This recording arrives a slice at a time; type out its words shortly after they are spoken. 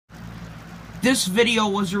This video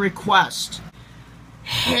was a request.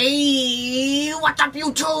 Hey, what's up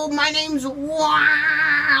YouTube? My name's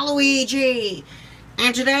Waluigi.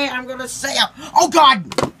 And today I'm gonna say oh god!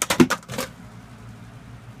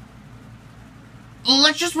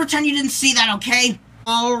 Let's just pretend you didn't see that, okay?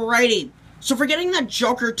 Alrighty. So for getting that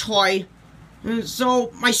Joker toy,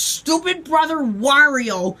 so my stupid brother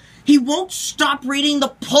Wario, he won't stop reading the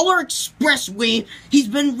Polar Express, He's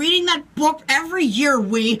been reading that book every year,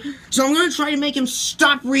 So I'm gonna try to make him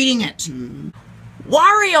stop reading it.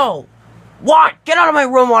 Wario! What? Get out of my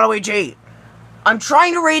room, Waluigi! I'm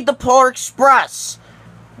trying to read the Polar Express.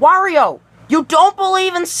 Wario, you don't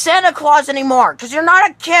believe in Santa Claus anymore, because you're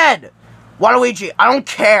not a kid. Waluigi, I don't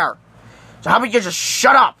care. So how about you just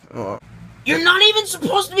shut up? You're not even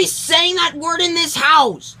supposed to be saying that word in this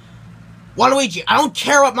house. Waluigi, I don't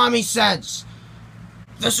care what Mommy says.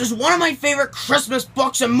 This is one of my favorite Christmas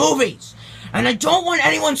books and movies, and I don't want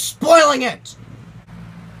anyone spoiling it.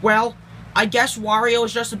 Well, I guess Wario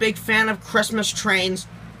is just a big fan of Christmas trains.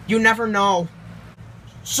 You never know.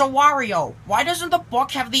 So Wario, why doesn't the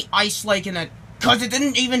book have the ice lake in it? 'Cause it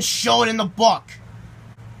didn't even show it in the book.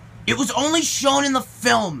 It was only shown in the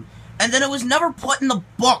film, and then it was never put in the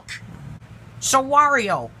book. So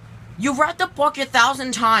Wario, you've read the book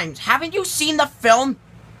 1,000 times. Haven't you seen the film?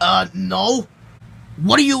 No.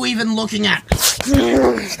 What are you even looking at?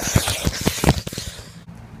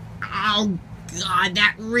 Oh, God,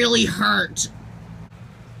 that really hurt.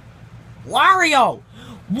 Wario!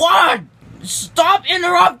 What? Stop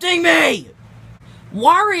interrupting me!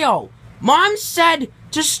 Wario, Mom said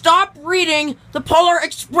to stop reading the Polar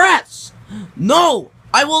Express. No,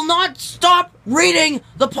 I will not stop reading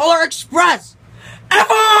the Polar Express.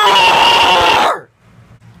 Ever!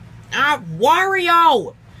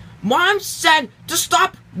 Wario! Mom said to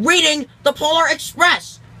stop reading the Polar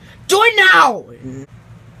Express. Do it now!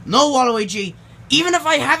 No, Waluigi. Even if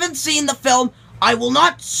I haven't seen the film, I will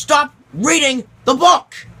not stop reading the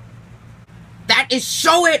book. That is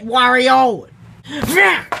show it, Wario!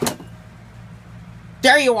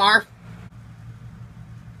 There you are.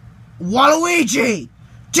 Waluigi!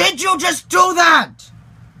 Did you just do that?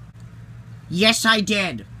 Yes, I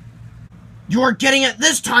did. You're getting it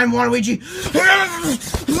this time, Waluigi!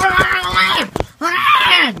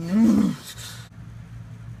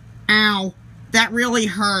 Ow. That really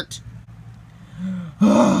hurt.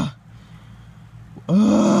 The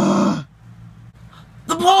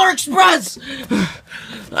Polar Express!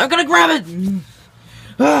 I'm gonna grab it!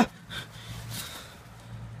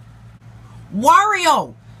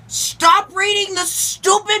 Wario! Stop reading the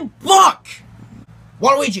stupid book!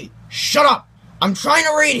 Waluigi, shut up! I'm trying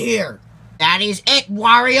to read here! That is it,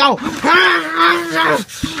 Wario!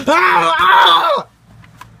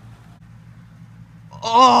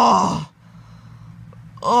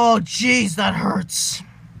 Oh, jeez, that hurts.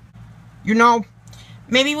 You know,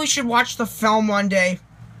 maybe we should watch the film one day.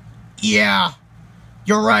 Yeah,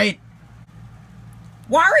 you're right.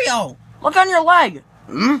 Wario! Look on your leg!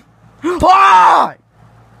 Ah!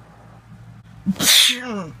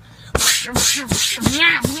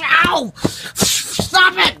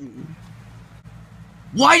 Stop it!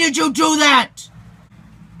 Why did you do that?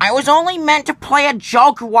 I was only meant to play a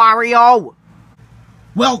joke, Wario.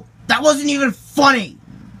 Well, that wasn't even funny.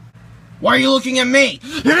 Why are you looking at me?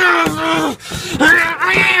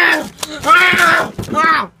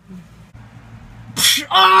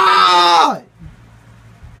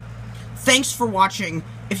 Thanks for watching.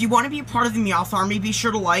 If you want to be a part of the Meowth Army, be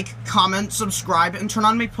sure to like, comment, subscribe, and turn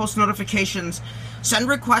on my post notifications. Send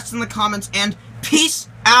requests in the comments, and peace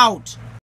out!